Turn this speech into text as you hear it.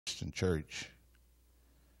Christian church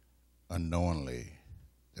unknowingly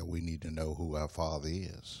that we need to know who our Father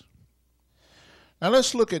is. Now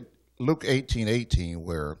let's look at Luke 18:18,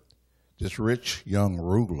 where this rich young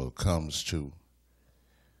ruler comes to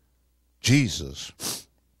Jesus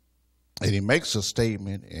and he makes a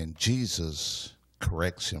statement, and Jesus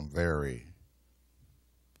corrects him very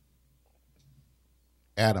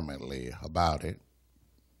adamantly about it.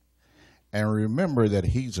 And remember that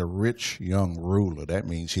he's a rich young ruler. That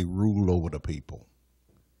means he ruled over the people.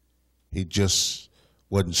 He just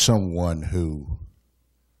wasn't someone who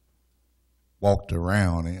walked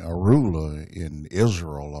around. A ruler in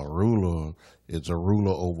Israel, a ruler is a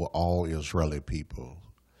ruler over all Israeli people.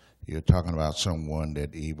 You're talking about someone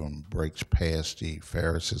that even breaks past the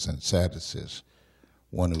Pharisees and Sadducees,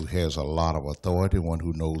 one who has a lot of authority, one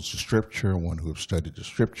who knows the scripture, one who has studied the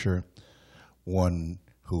scripture, one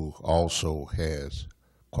who also has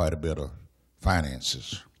quite a bit of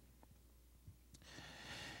finances.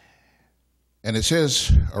 And it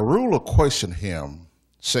says, a ruler questioned him,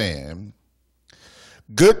 saying,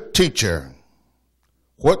 "Good teacher,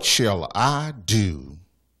 what shall I do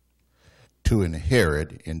to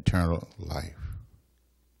inherit eternal life?"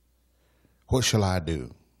 What shall I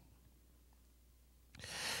do?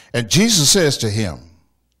 And Jesus says to him,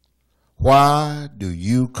 "Why do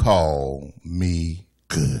you call me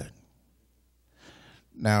good?"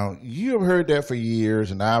 Now, you have heard that for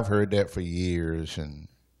years, and I've heard that for years, and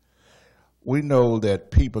we know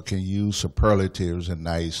that people can use superlatives and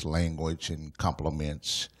nice language and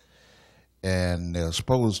compliments, and they're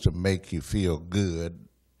supposed to make you feel good.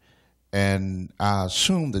 And I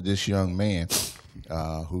assume that this young man,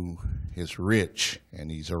 who is rich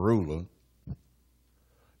and he's a ruler,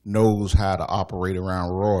 knows how to operate around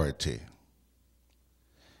royalty.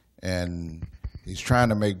 And he's trying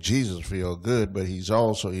to make Jesus feel good, but he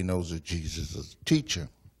knows that Jesus is a teacher.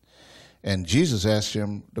 And Jesus asked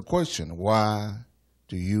him the question, "Why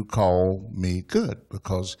do you call me good?"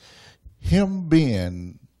 Because him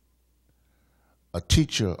being a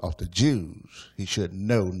teacher of the Jews, he should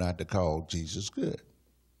know not to call Jesus good.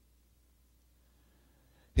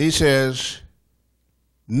 He says,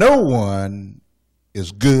 no one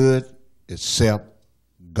is good except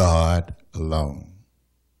God alone.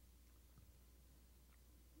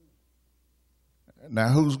 Now,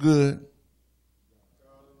 who's good?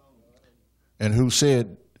 And who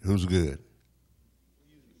said who's good?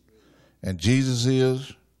 And Jesus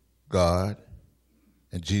is God,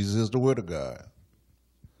 and Jesus is the Word of God.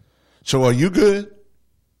 So are you good?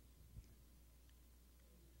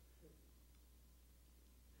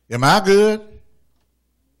 Am I good?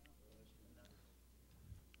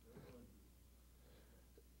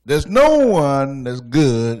 There's no one that's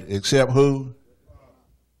good except who?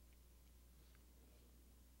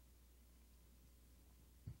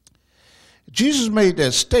 Jesus made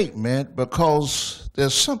that statement because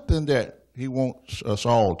there's something that he wants us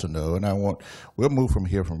all to know, and we'll move from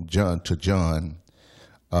here from John to John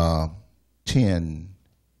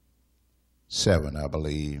 10:7, I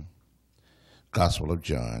believe. Gospel of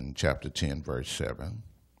John, chapter 10, verse 7.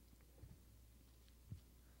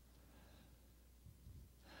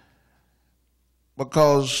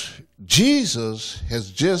 Because Jesus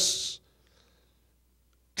has just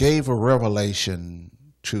gave a revelation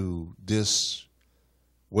to this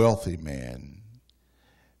wealthy man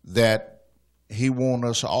that he wants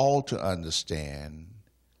us all to understand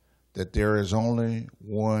that there is only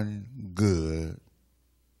one good,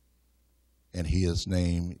 and his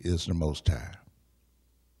name is the Most High.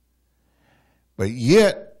 But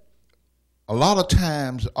yet, a lot of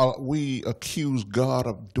times we accuse God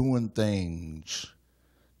of doing things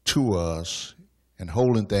to us and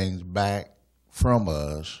holding things back from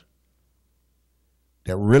us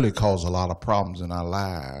that really cause a lot of problems in our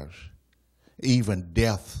lives, even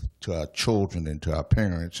death to our children and to our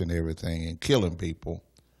parents and everything, and killing people,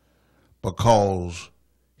 because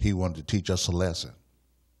he wanted to teach us a lesson.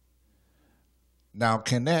 Now,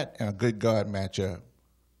 can that and a good God match up?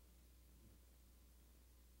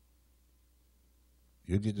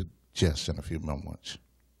 You'll get the gist in a few moments.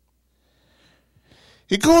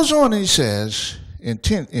 He goes on and he says, in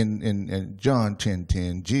John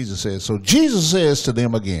 10:10, Jesus says, so Jesus says to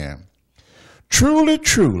them again, "Truly,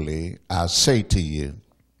 truly, I say to you,"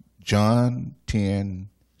 John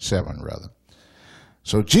 10:7 rather.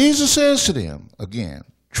 So Jesus says to them again,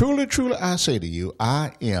 "Truly, truly, I say to you,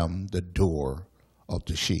 I am the door of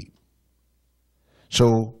the sheep."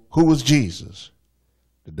 So who was Jesus?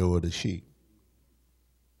 The door of the sheep.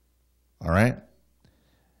 All right?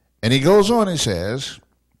 And he goes on and says,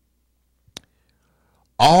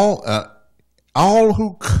 all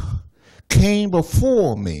who came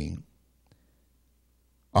before me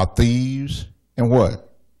are thieves and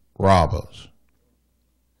what? Robbers.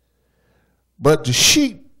 But the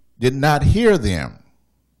sheep did not hear them.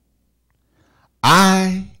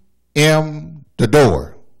 I am the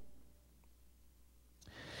door.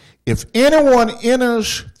 If anyone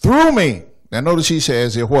enters through me, now notice he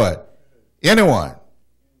says here what? Anyone.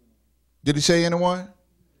 Did he say anyone?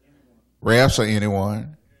 Rafts are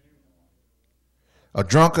anyone. A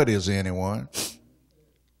drunkard is anyone.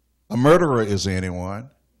 A murderer is anyone.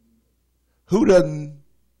 Who doesn't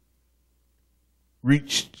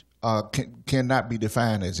reach, cannot be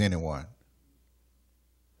defined as anyone?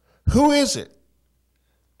 Who is it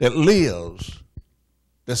that lives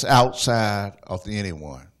that's outside of the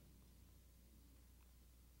anyone?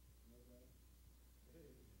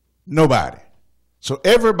 Nobody. So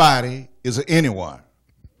everybody is an anyone.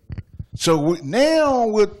 So now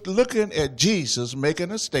we're looking at Jesus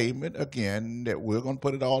making a statement again that we're going to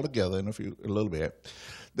put it all together in a little bit,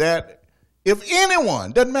 that if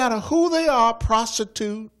anyone, doesn't matter who they are,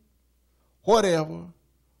 prostitute, whatever,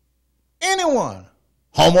 anyone,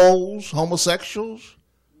 homos, homosexuals,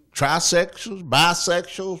 trisexuals,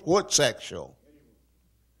 bisexuals, what sexual?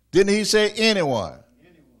 Didn't he say anyone?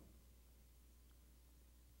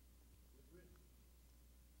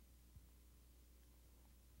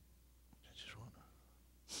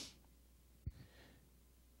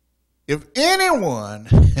 If anyone,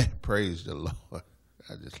 praise the Lord,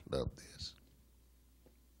 I just love this.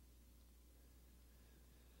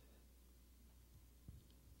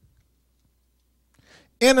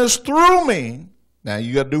 Enters through me, now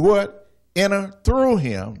you got to do what? Enter through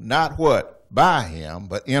him, not what? By him,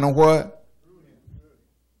 but enter what?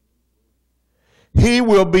 He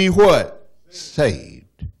will be what?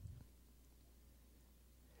 Saved.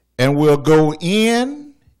 And will go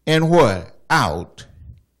in and what? Out.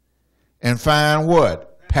 And find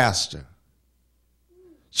what? Pastor.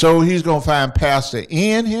 So he's going to find pastor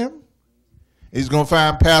in him. He's going to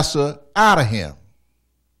find pastor out of him.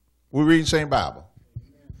 We read the same Bible.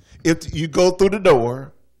 If you go through the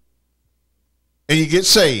door and you get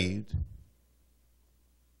saved,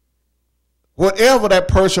 whatever that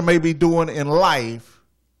person may be doing in life,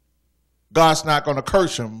 God's not going to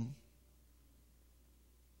curse him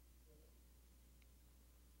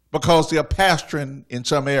because they're pastoring in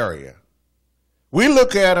some area. We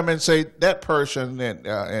look at them and say, that person,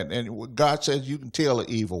 and God says you can tell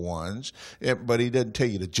the evil ones, but he doesn't tell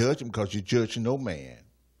you to judge them because you judge no man.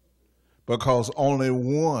 Because only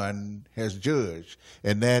one has judged,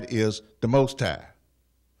 and that is the Most High.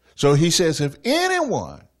 So he says, if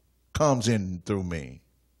anyone comes in through me,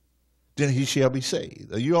 then he shall be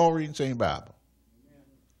saved. Are you all reading the same Bible?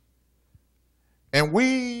 And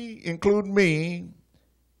we, including me,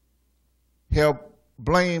 help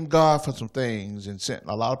blame God for some things and sent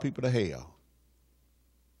a lot of people to hell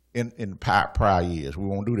in prior years. We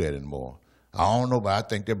won't do that anymore. I don't know, but I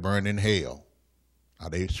think they're burned in hell. Are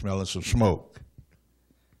they smelling some smoke?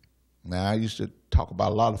 Now, I used to talk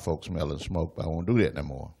about a lot of folks smelling smoke, but I won't do that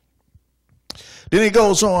anymore. Then he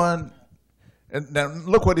goes on, and now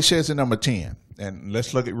look what he says in number 10. And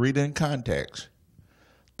let's read it in context.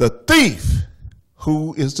 The thief,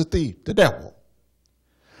 who is the thief? The devil.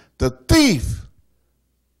 The thief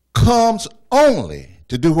comes only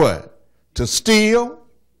to do what? To steal,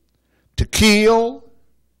 to kill,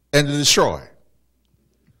 and to destroy.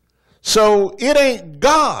 So it ain't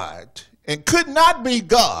God, and could not be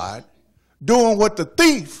God, doing what the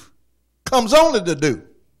thief comes only to do.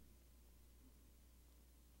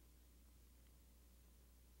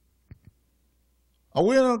 Are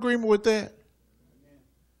we in agreement with that?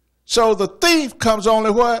 So the thief comes only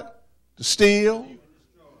what? To steal,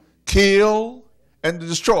 kill, and to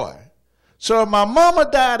destroy. So if my mama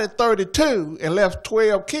died at 32 and left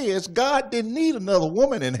 12 kids, God didn't need another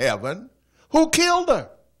woman in heaven. Who killed her?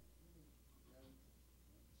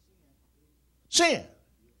 Sin.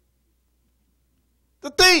 The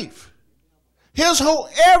thief.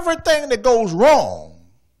 Everything that goes wrong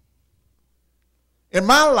in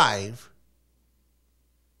my life,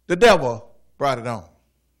 the devil brought it on.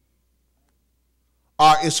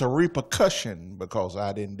 Or it's a repercussion because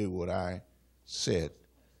I didn't do what I said.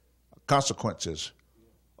 Consequences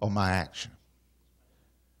of my action.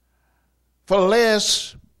 For the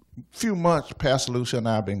last few months, Pastor Lucia and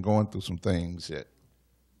I have been going through some things that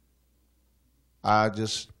I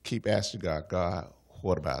just keep asking God, God,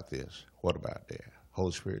 what about this? What about that?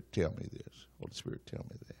 Holy Spirit, tell me this. Holy Spirit, tell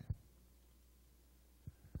me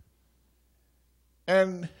that.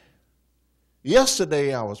 And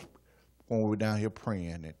yesterday when we were down here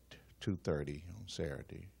praying at 2:30 on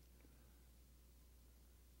Saturday,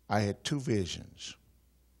 I had two visions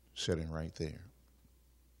sitting right there.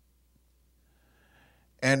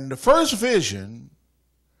 And the first vision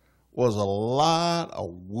was a lot of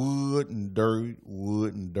wood and dirt,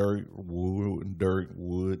 wood and dirt, wood and dirt,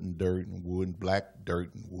 wood and dirt and wood and black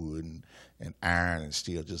dirt and wood and iron and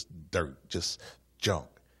steel, just dirt, just junk.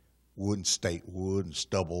 Wood and stake, wood and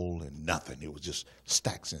stubble and nothing. It was just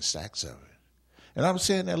stacks and stacks of it. And I'm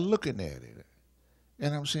sitting there looking at it.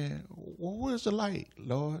 And I'm saying, well, where's the light,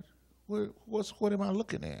 Lord? What am I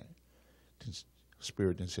looking at? The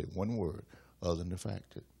Spirit didn't say one word other than the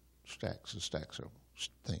fact that stacks and stacks of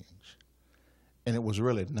things. And it was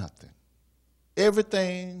really nothing.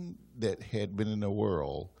 Everything that had been in the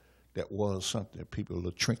world that was something, people,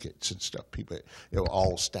 little trinkets and stuff, people, they were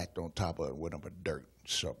all stacked on top of it with them with dirt and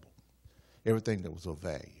stubble. Everything that was of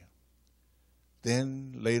value.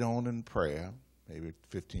 Then later on in prayer, maybe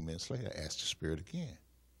 15 minutes later, I asked the Spirit again,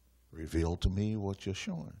 reveal to me what you're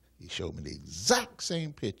showing. He showed me the exact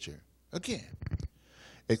same picture again,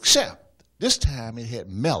 except this time it had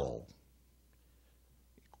mellow,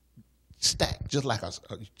 stacked, just like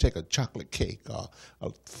you take a chocolate cake or a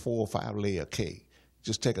 4 or 5 layer cake.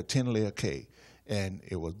 Just take a 10 layer cake, and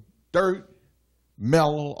it was dirt,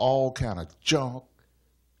 mellow, all kind of junk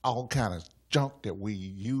that we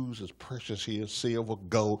use as precious here, silver,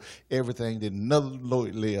 gold, everything. Then another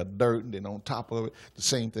layer of dirt, and then on top of it, the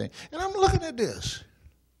same thing. And I'm looking at this,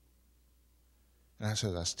 and I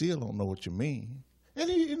said, I still don't know what you mean. And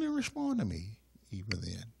he didn't respond to me even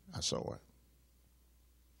then. I saw it.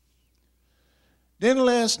 Then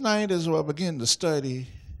last night, as I began to study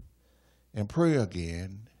and pray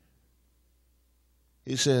again,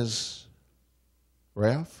 he says,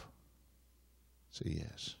 Ralph? I say,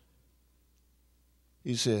 yes.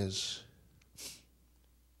 He says,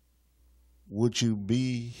 would you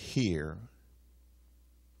be here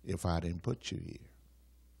if I didn't put you here?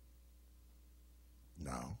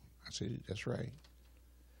 No. I said, that's right.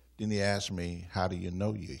 Then he asked me, how do you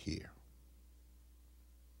know you're here?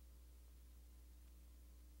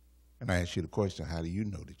 And I asked you the question, how do you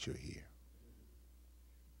know that you're here?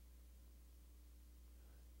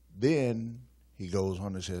 Then he goes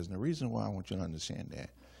on and says, and the reason why I want you to understand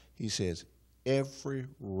that, he says, every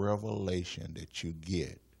revelation that you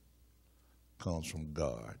get comes from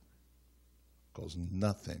God, because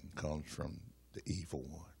nothing comes from the evil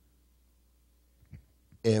one.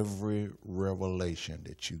 Every revelation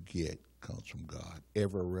that you get comes from God.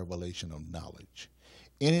 Every revelation of knowledge.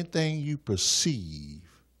 Anything you perceive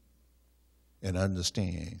and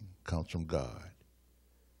understand comes from God.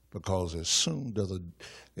 Because as soon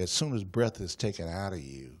as breath is taken out of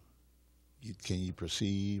you, can you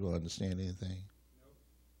perceive or understand anything? Nope.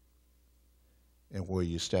 And where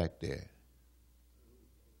you stack that?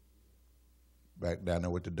 Back down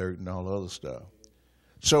there with the dirt and all the other stuff.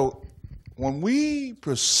 So when we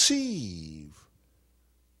perceive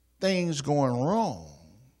things going wrong,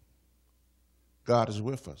 God is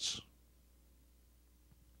with us.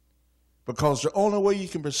 Because the only way you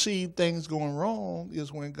can perceive things going wrong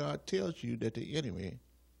is when God tells you that the enemy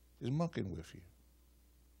is monkeying with you.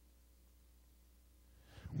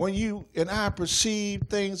 When you and I perceive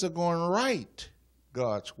things are going right,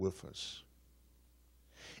 God's with us.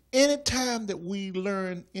 Anytime that we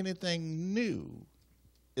learn anything new,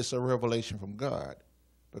 it's a revelation from God,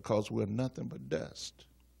 because we're nothing but dust.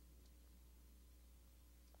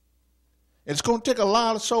 It's going to take a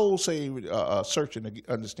lot of soul searching to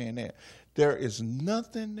understand that. There is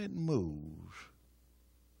nothing that moves,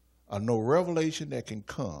 or no revelation that can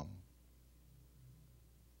come,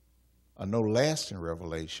 or no lasting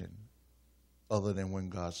revelation other than when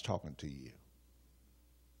God's talking to you.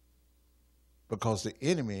 Because the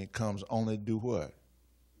enemy comes only to do what?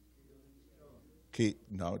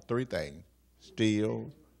 Three things.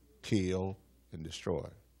 Steal, kill, and destroy.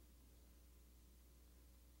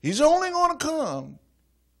 He's only going to come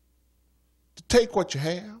to take what you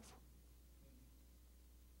have,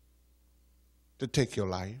 to take your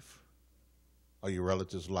life or your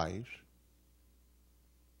relative's life,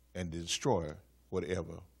 and destroy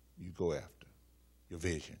whatever you go after. Your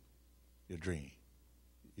vision, your dream,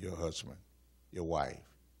 your husband, your wife,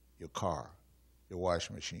 your car, your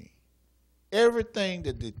washing machine. Everything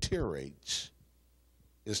that deteriorates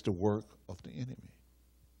is the work of the enemy.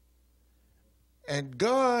 And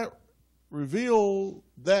God revealed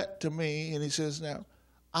that to me, and he says, now,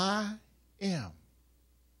 I am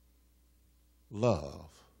love.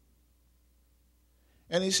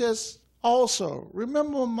 And he says, also,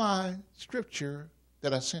 remember my scripture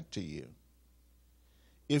that I sent to you.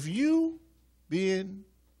 If you, being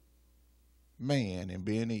man and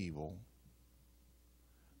being evil,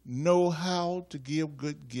 know how to give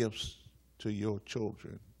good gifts to your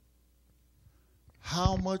children,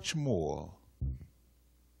 how much more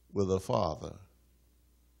will the Father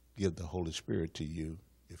give the Holy Spirit to you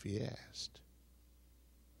if he asked?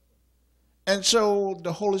 And so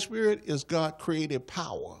the Holy Spirit is God's creative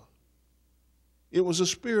power. It was a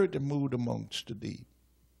spirit that moved amongst the deep.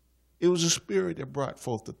 It was a spirit that brought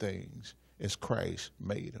forth the things as Christ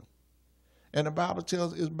made them. And the Bible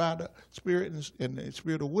tells us by the Spirit and the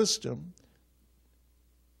Spirit of wisdom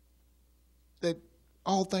that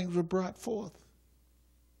all things were brought forth.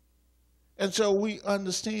 And so we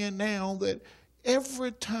understand now that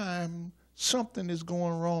every time something is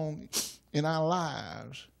going wrong in our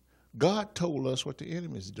lives, God told us what the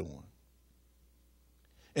enemy is doing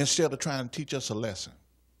instead of trying to teach us a lesson.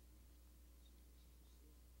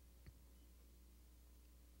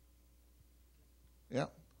 Yeah.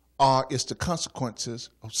 Or it's the consequences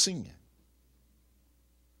of sin.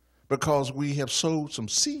 Because we have sowed some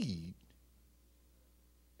seed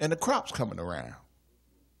and the crop's coming around.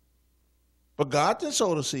 But God didn't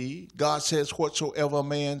sow the seed. God says, whatsoever a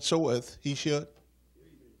man soweth, he should.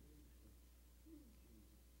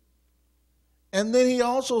 And then he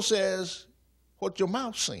also says, what your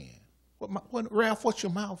mouth saying? Ralph,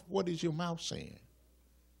 what is your mouth saying?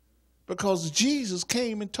 Because Jesus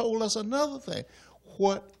came and told us another thing.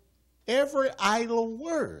 Every idle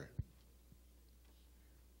word.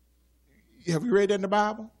 Have you read that in the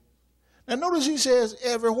Bible? Now notice he says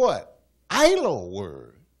every what? Idle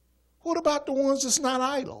word. What about the ones that's not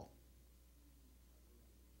idle?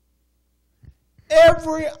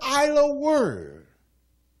 Every idle word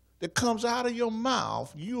that comes out of your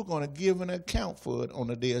mouth, you're going to give an account for it on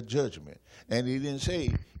the day of judgment. And he didn't say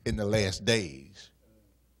in the last days.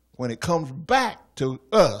 When it comes back to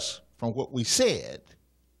us from what we said,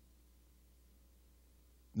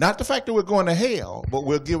 not the fact that we're going to hell, but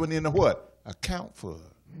we're giving in a what? Account for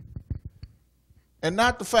it. And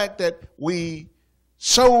not the fact that we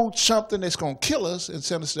sowed something that's going to kill us and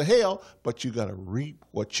send us to hell, but you got to reap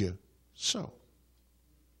what you sow.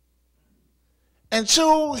 And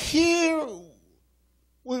so here,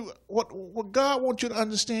 what God wants you to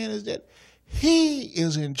understand is that he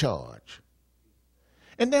is in charge.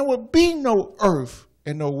 And there would be no earth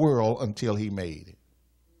and no world until he made it.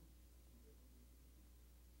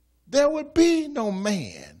 There would be no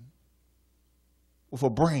man with a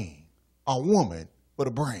brain, a woman with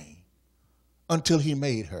a brain, until he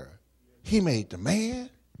made her. He made the man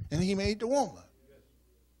and he made the woman.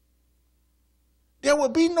 There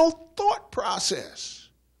would be no thought process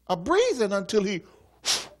of breathing until he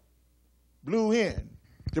blew in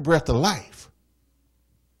the breath of life.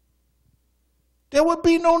 There would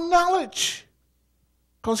be no knowledge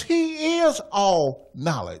because he is all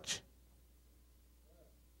knowledge.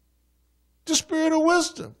 The spirit of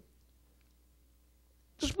wisdom,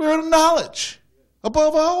 the spirit of knowledge.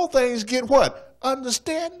 Above all things, get what?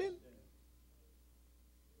 Understanding.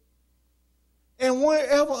 And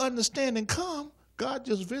wherever understanding comes, God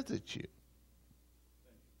just visits you.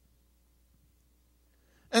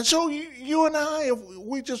 And so you and I, if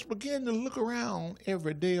we just begin to look around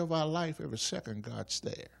every day of our life, every second, God's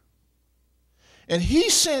there. And he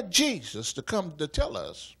sent Jesus to come to tell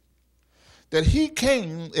us that he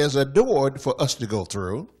came as a door for us to go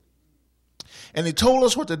through. And he told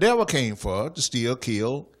us what the devil came for, to steal,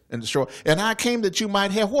 kill, and destroy. And I came that you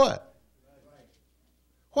might have what?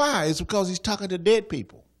 Why? It's because he's talking to dead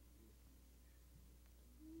people.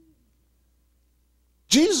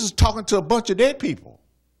 Jesus is talking to a bunch of dead people.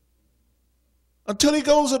 Until he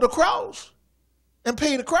goes to the cross and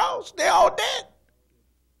pay the cross, they're all dead.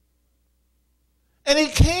 And he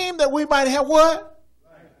came that we might have what?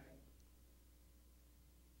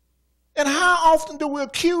 And how often do we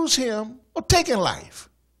accuse him of taking life?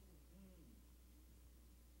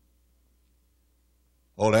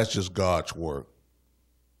 Oh, that's just God's work.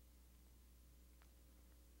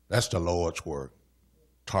 That's the Lord's work.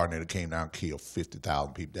 Tornado came down and killed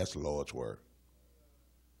 50,000 people. That's the Lord's work.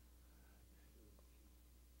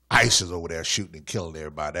 ISIS over there shooting and killing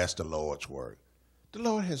everybody. That's the Lord's work. The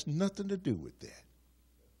Lord has nothing to do with that.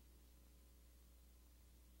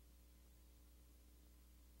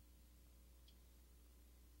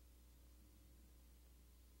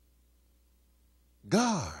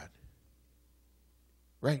 God,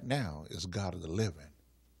 right now, is God of the living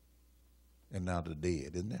and not the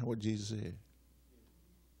dead. Isn't that what Jesus said?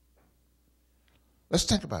 Let's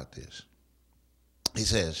think about this. He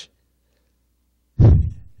says, the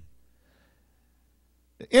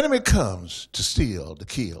enemy comes to steal, to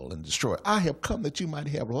kill, and destroy. I have come that you might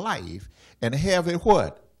have life and have it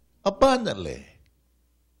what? Abundantly.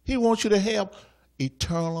 He wants you to have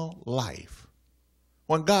eternal life.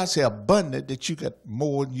 When God said abundant, that you got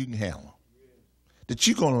more than you can handle. That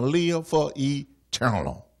you're going to live for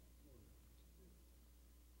eternal.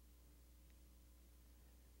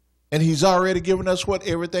 And he's already given us what?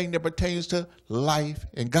 Everything that pertains to life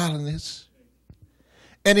and godliness.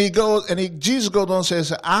 And Jesus goes on and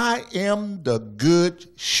says, I am the good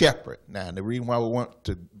shepherd. Now, the reason why we went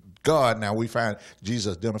to God, now we find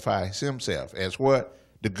Jesus identifies himself as what?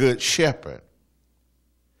 The good shepherd.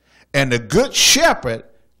 And the good shepherd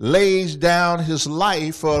lays down his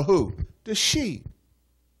life for who? The sheep.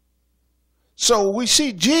 So we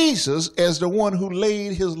see Jesus as the one who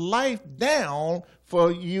laid his life down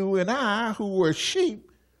for you and I, who were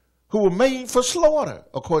sheep, who were made for slaughter,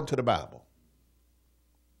 according to the Bible.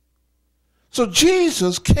 So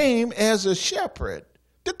Jesus came as a shepherd,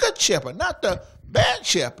 the good shepherd, not the bad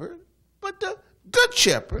shepherd, but the good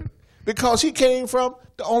shepherd, because he came from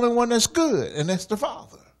the only one that's good, and that's the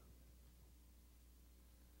Father.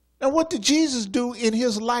 Now, what did Jesus do in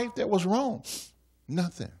his life that was wrong?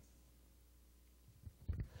 Nothing.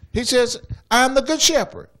 He says, I'm the good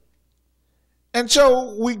shepherd. And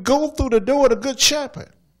so we go through the door of the good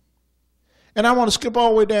shepherd. And I want to skip all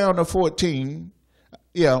the way down to 14.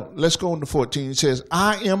 Yeah, let's go into 14. It says,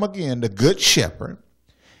 I am again the good shepherd,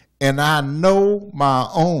 and I know my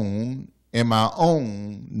own, and my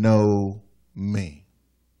own know me.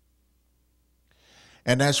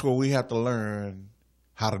 And that's where we have to learn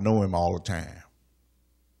how to know him all the time.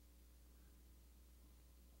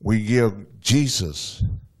 We give Jesus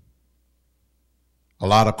a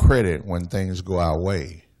lot of credit when things go our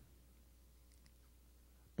way,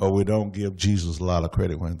 but we don't give Jesus a lot of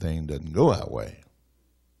credit when things doesn't go our way.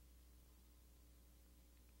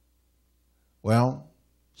 Well,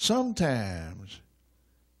 sometimes,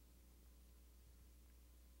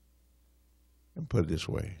 and put it this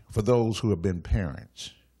way, for those who have been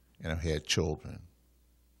parents and have had children,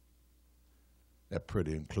 they're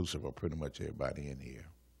pretty inclusive of pretty much everybody in here.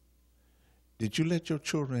 Did you let your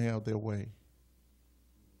children have their way?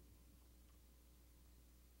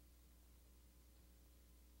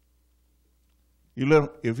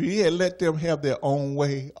 If you had let them have their own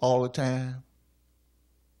way all the time,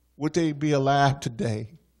 would they be alive today?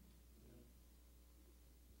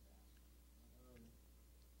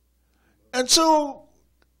 And so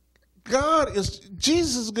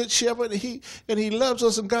Jesus is a good shepherd, and he loves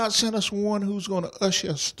us, and God sent us one who's going to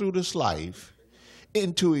usher us through this life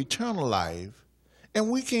into eternal life.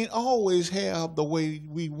 And we can't always have the way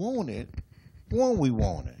we want it when we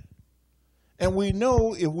want it. And we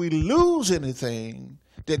know if we lose anything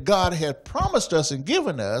that God had promised us and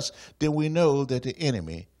given us, then we know that the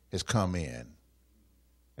enemy has come in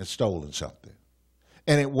and stolen something.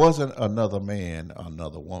 And it wasn't another man or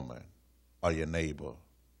another woman or your neighbor.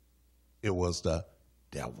 It was the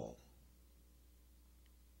devil.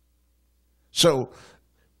 So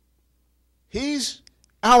he's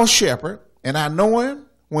our shepherd, and I know him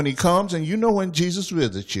when he comes, and you know when Jesus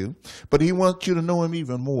visits you, but he wants you to know him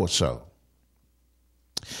even more so.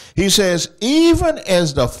 He says, even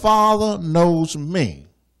as the Father knows me,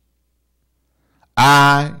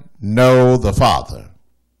 I know the Father.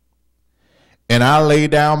 And I lay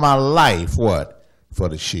down my life, what? For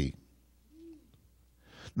the sheep.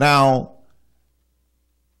 Now,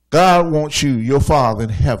 God wants you, your Father in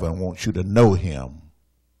heaven wants you to know him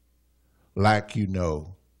like you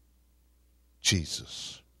know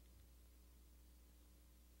Jesus.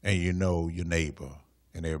 And you know your neighbor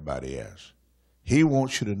and everybody else. He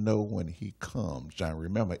wants you to know when he comes. Now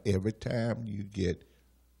remember, every time you get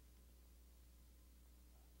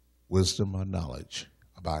wisdom or knowledge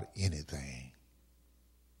about anything,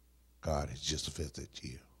 God has just visited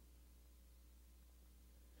you.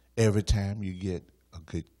 Every time you get a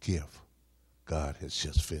good gift, God has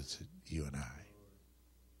just visited you and I.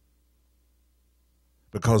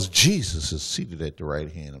 Because Jesus is seated at the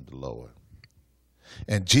right hand of the Lord.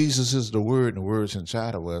 And Jesus is the Word, and the Word's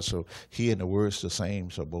inside of us, so he and the Word's the same,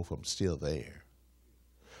 so both of them still there.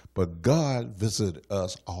 But God visited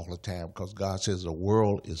us all the time because God says the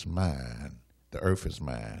world is mine, the earth is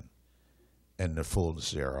mine, and the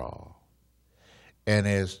fullness thereof. And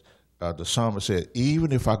as the psalmist said,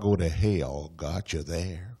 even if I go to hell, God, you're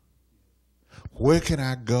there. Where can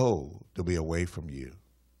I go to be away from you?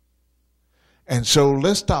 And so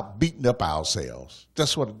let's stop beating up ourselves.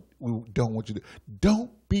 That's what we don't want you to do.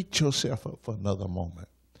 Don't beat yourself up for another moment.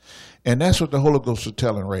 And that's what the Holy Ghost was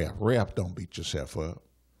telling Raph. Raph, don't beat yourself up.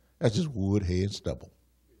 That's just wood, hay, and stubble.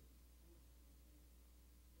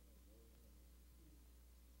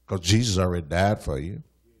 Because Jesus already died for you.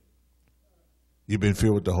 You've been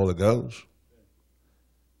filled with the Holy Ghost.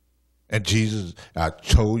 And Jesus,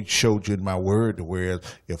 showed you in my word to where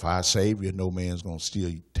if I save you, no man's going to steal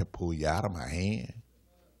you, to pull you out of my hand.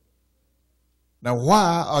 Now,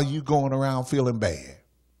 why are you going around feeling bad?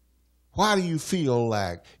 Why do you feel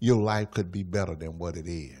like your life could be better than what it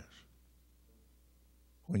is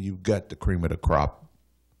when you've got the cream of the crop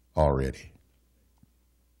already?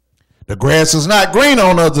 The grass is not green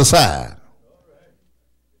on the other side.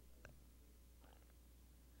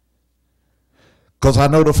 Because I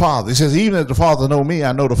know the Father. He says, even if the Father know me,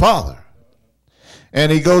 I know the Father.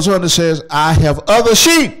 And he goes on and says, I have other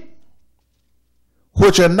sheep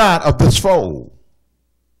which are not of this fold.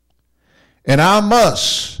 And I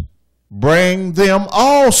must bring them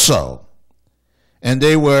also. And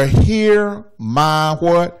they will hear my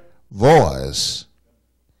what? Voice.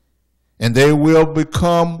 And they will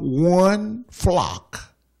become one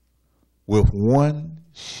flock with one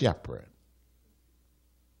shepherd.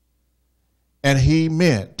 And he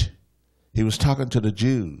was talking to the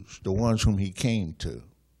Jews, the ones whom he came to.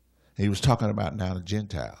 He was talking about now the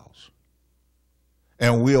Gentiles.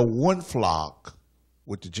 And we are one flock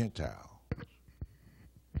with the Gentiles.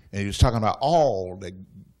 And he was talking about all that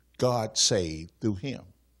God saved through him.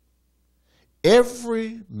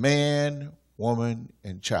 Every man, woman,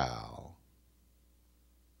 and child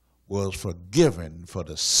was forgiven for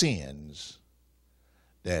the sins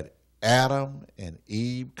that Adam and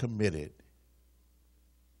Eve committed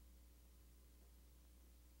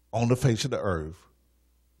on the face of the earth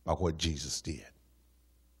by what Jesus did.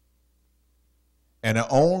 And the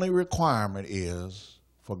only requirement is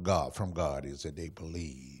from God is that they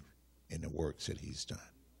believe in the works that he's done.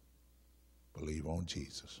 Believe on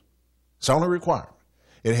Jesus. It's the only requirement.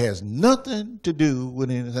 It has nothing to do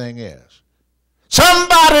with anything else.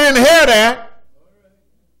 Somebody didn't hear that.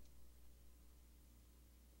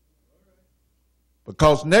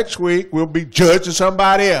 Because next week we'll be judging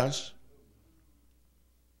somebody else.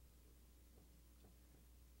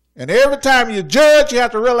 And every time you judge, you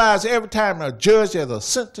have to realize every time you judge, there's a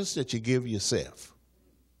sentence that you give yourself.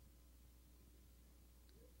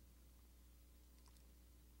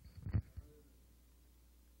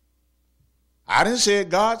 I didn't say it,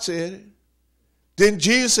 God said it. Then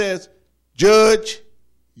Jesus says, judge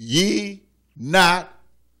ye not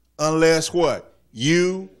unless what?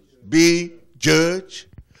 You be judged.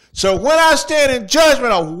 So when I stand in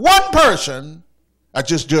judgment of one person, I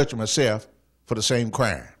just judge myself for the same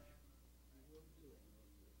crime.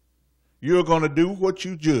 You're going to do what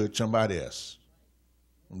you judge somebody else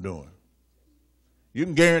from doing. You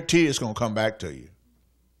can guarantee it's going to come back to you.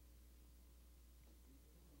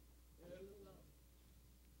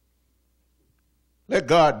 Let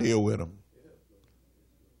God deal with them.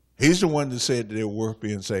 He's the one that said that they're worth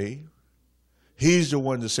being saved. He's the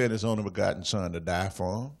one that sent his only begotten son to die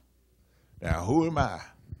for them. Now, who am I?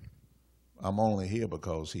 I'm only here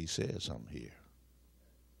because he said something here.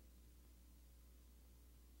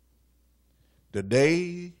 The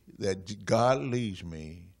day that God leaves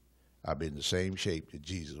me, I'll be in the same shape that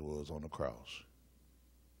Jesus was on the cross.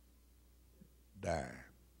 Dying.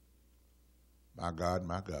 My God,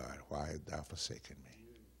 why hast thou forsaken me?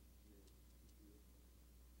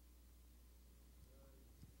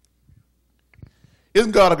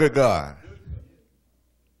 Isn't God a good God?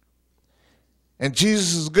 And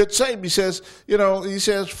Jesus is a good Savior. He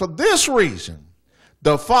says, for this reason,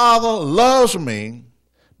 the Father loves me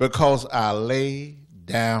because I lay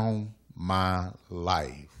down my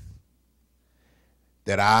life,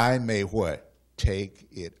 that I may what? Take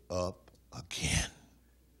it up again.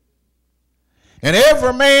 And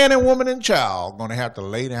every man and woman and child are going to have to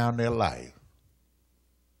lay down their life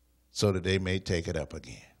so that they may take it up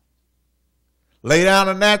again. Lay down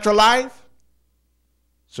a natural life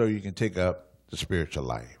so you can take up the spiritual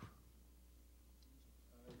life.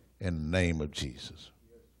 In the name of Jesus.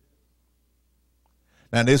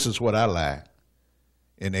 Now this is what I like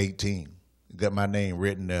in 18. Got my name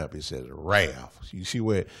written up. It says Ralph. You see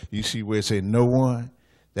where it says no one?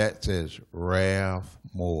 That says Ralph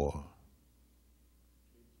Moore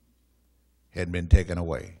had been taken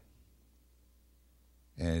away.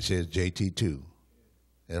 And it says JT2.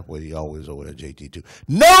 That's what he always over there, JT2.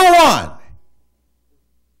 No one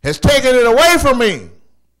has taken it away from me,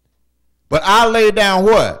 but I lay down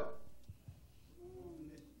what?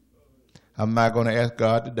 I'm not going to ask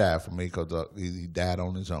God to die for me because he died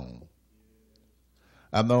on his own.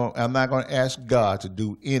 I'm not going to ask God to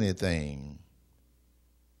do anything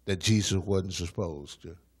that Jesus wasn't supposed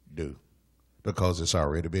to do because it's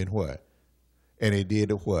already been what? And he did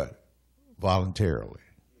it what? Voluntarily.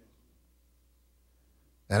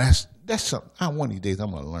 And that's something. One of these days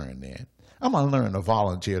I'm going to learn that. I'm going to learn to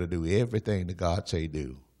volunteer to do everything that God say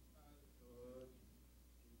do.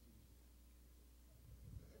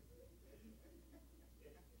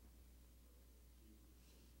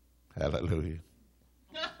 Hallelujah.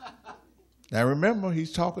 Now remember,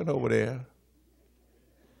 he's talking over there.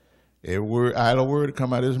 Every word, idle word to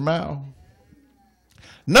come out of his mouth.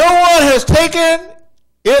 No one has taken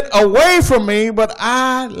it away from me, but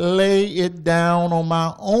I lay it down on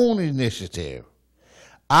my own initiative.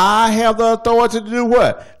 I have the authority to do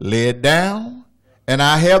what? Lay it down. And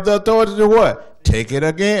I have the authority to do what? Take it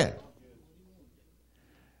again.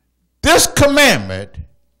 This commandment,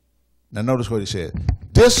 now notice what he said.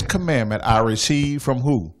 This commandment I received from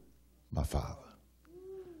who? My Father.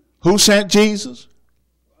 Who sent Jesus?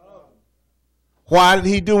 Why did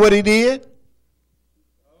he do what he did?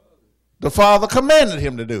 The Father commanded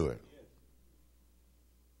him to do it.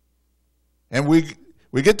 And we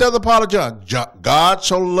get to the other part of John. God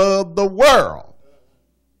so loved the world.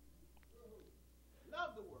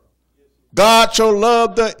 God so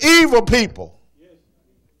loved the evil people.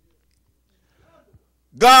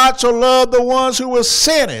 God so loved the ones who were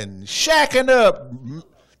sinning, shacking up,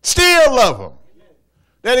 still love them.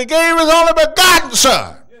 That he gave his only begotten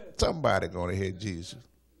son. Somebody going to hear Jesus.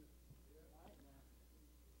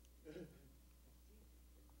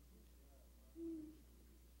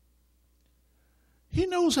 He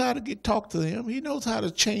knows how to talk to them. He knows how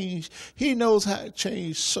to change. He knows how to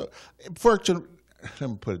change. Let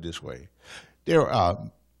me put it this way. There are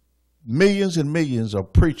millions and millions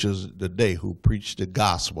of preachers today who preach the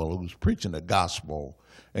gospel, who's preaching the gospel.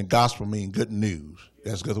 And gospel means good news.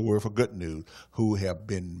 That's the word for good news. Who have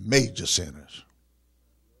been major sinners.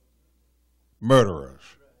 Murderers.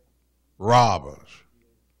 Robbers.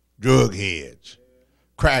 Drug heads.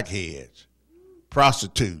 Crackheads.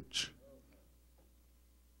 Prostitutes.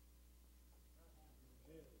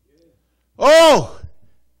 Oh!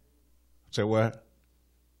 Say what?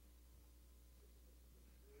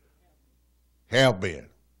 Have been,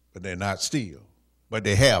 but they're not still. But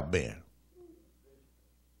they have been.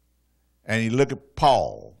 And you look at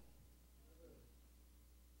Paul.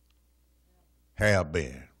 Have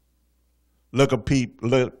been. Look at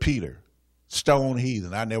Peter. Stone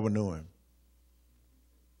heathen. I never knew him.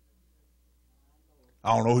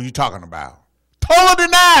 I don't know who you're talking about. Totally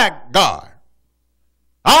denied God.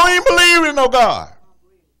 I don't even believe in no God.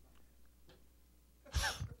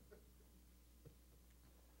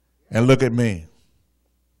 And look at me.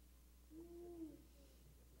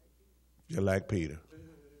 You're like Peter.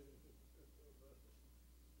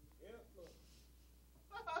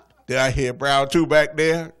 Did I hear Brown 2 back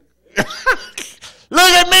there? Look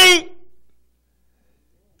at me.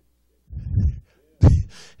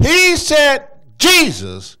 He sent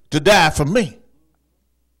Jesus to die for me.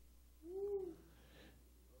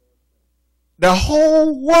 The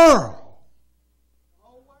whole world.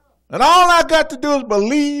 And all I got to do is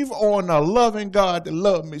believe on a loving God that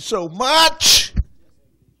loved me so much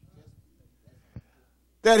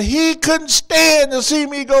that he couldn't stand to see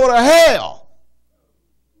me go to hell.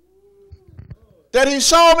 That he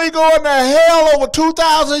saw me going to hell over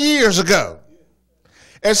 2,000 years ago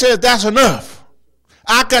and said, that's enough.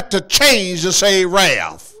 I got to change to save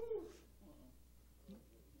Ralph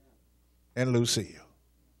and Lucille.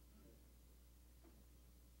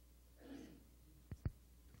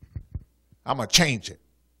 I'm going to change it.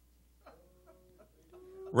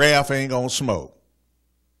 Ralph ain't going to smoke.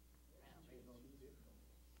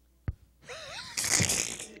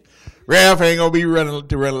 Ralph ain't going to be running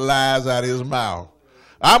lies out of his mouth.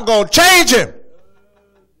 I'm going to change him.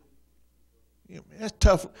 That's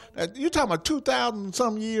tough. You're talking about 2,000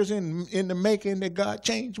 some years in the making that God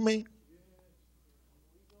changed me?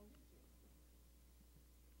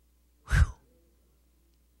 Whew.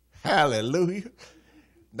 Hallelujah.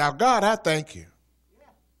 Now, God, I thank you.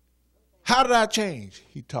 How did I change?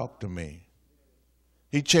 He talked to me.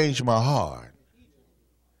 He changed my heart.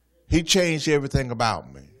 He changed everything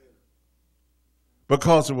about me.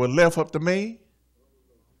 Because it was left up to me,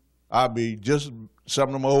 I'd be just some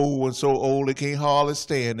of them old ones so old they can't hardly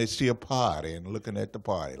stand. They still partying, looking at the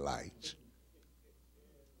party lights.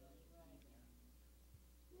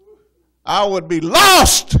 I would be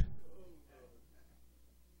lost.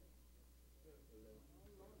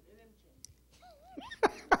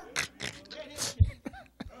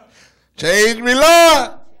 Change me,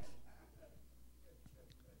 Lord.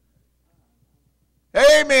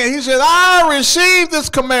 Amen. He said, I received this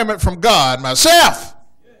commandment from God myself.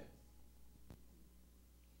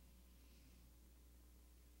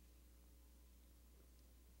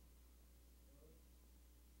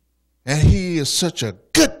 And he is such a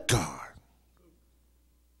good God.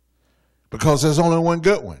 Because there's only one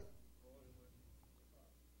good one.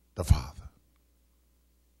 The Father.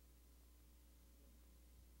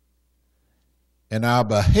 And our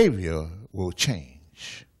behavior will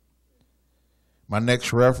change. My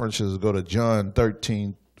next reference is go to John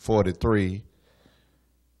 13:43.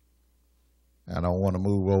 I don't want to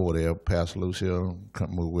move over there. Pastor Lucille,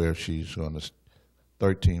 come move where she's on this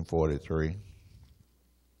 13:43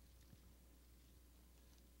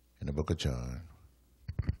 in the book of John.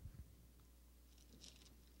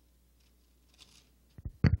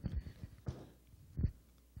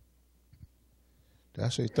 Did I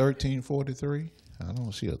say 13:43? I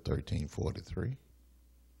don't see a 13:43.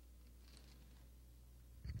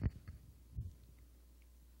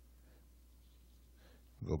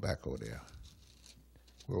 Go back over there.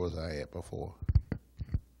 Where was I at before?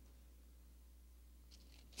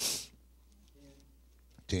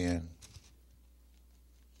 10.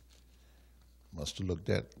 Must have looked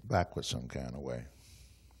at backwards some kind of way.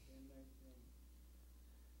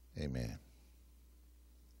 Amen.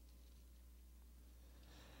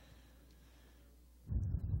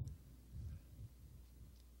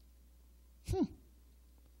 I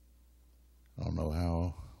don't know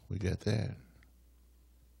how we got that.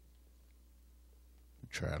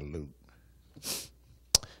 Try to loop.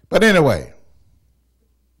 But anyway,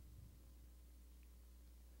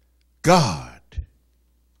 God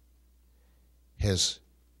has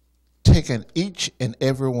taken each and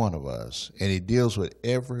every one of us, and he deals with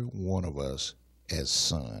every one of us as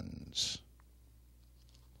sons.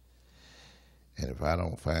 And if I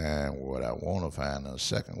don't find what I want to find in a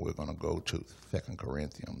second, we're going to go to 2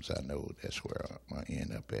 Corinthians. I know that's where I'm going to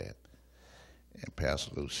end up at. And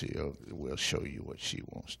Pastor Lucille will show you what she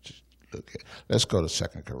wants to look at. Let's go to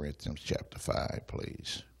 2 Corinthians chapter 5,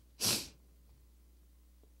 please.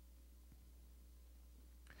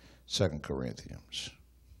 2 Corinthians.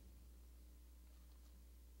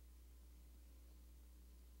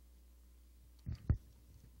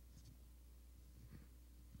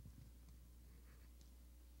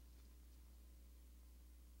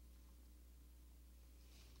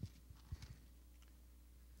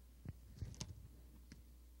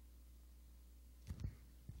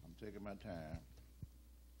 Taking my time.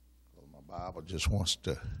 My Bible just wants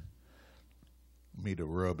me to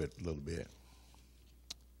rub it a little bit.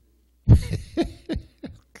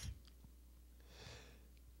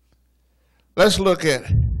 Let's look at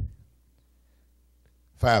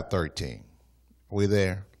 5:13. Are we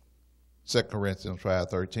there? 2 Corinthians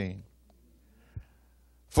 5:13.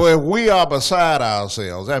 For if we are beside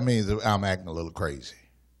ourselves, that means that I'm acting a little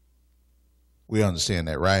crazy. We understand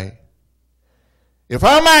that, right? If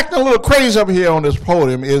I'm acting a little crazy up here on this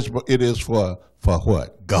podium, it is for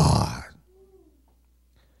what? God.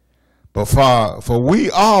 But for we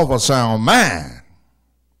all of a sound mind,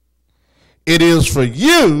 it is for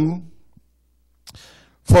you,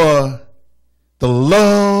 for the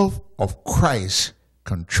love of Christ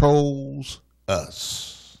controls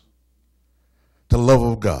us. The love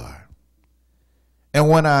of God. And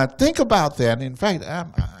when I think about that, in fact,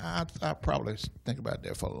 I probably think about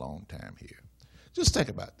that for a long time here. Just think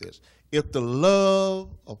about this. If the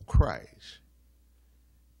love of Christ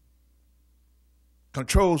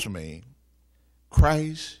controls me,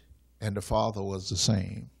 Christ and the Father was the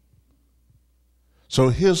same. So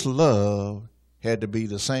his love had to be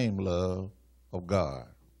the same love of God.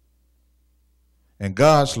 And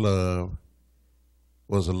God's love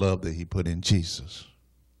was the love that he put in Jesus.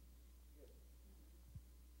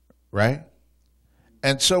 Right?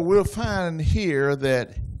 And so we'll find here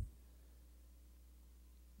that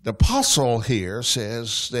the apostle here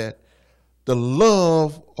says that the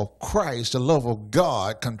love of Christ, the love of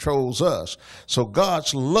God controls us. So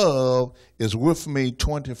God's love is with me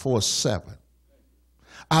 24/7.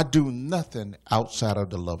 I do nothing outside of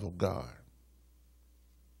the love of God.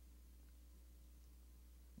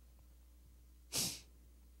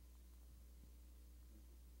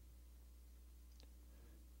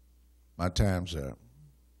 My time's up,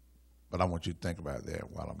 but I want you to think about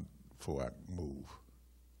that before I move.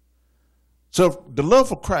 So if the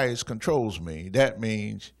love of Christ controls me, that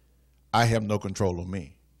means I have no control of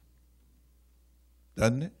me.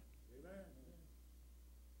 Doesn't it? Amen.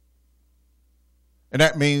 And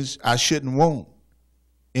that means I shouldn't want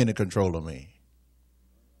any control of me.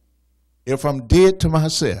 If I'm dead to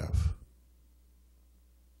myself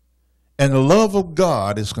and the love of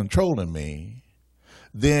God is controlling me,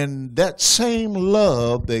 then that same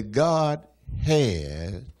love that God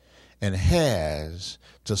had and has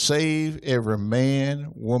to save every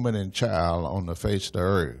man, woman, and child on the face of the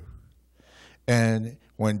earth. And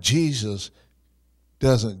when Jesus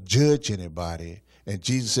doesn't judge anybody, and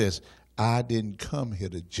Jesus says, I didn't come here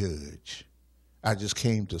to judge. I just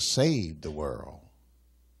came to save the world.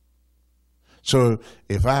 So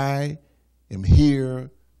if I am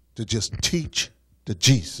here to just teach the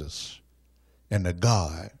Jesus, and the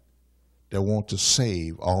God that wants to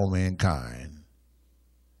save all mankind,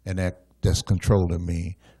 and that's controlling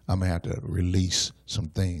me, I'm going to have to release some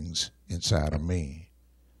things inside of me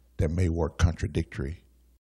that may work contradictory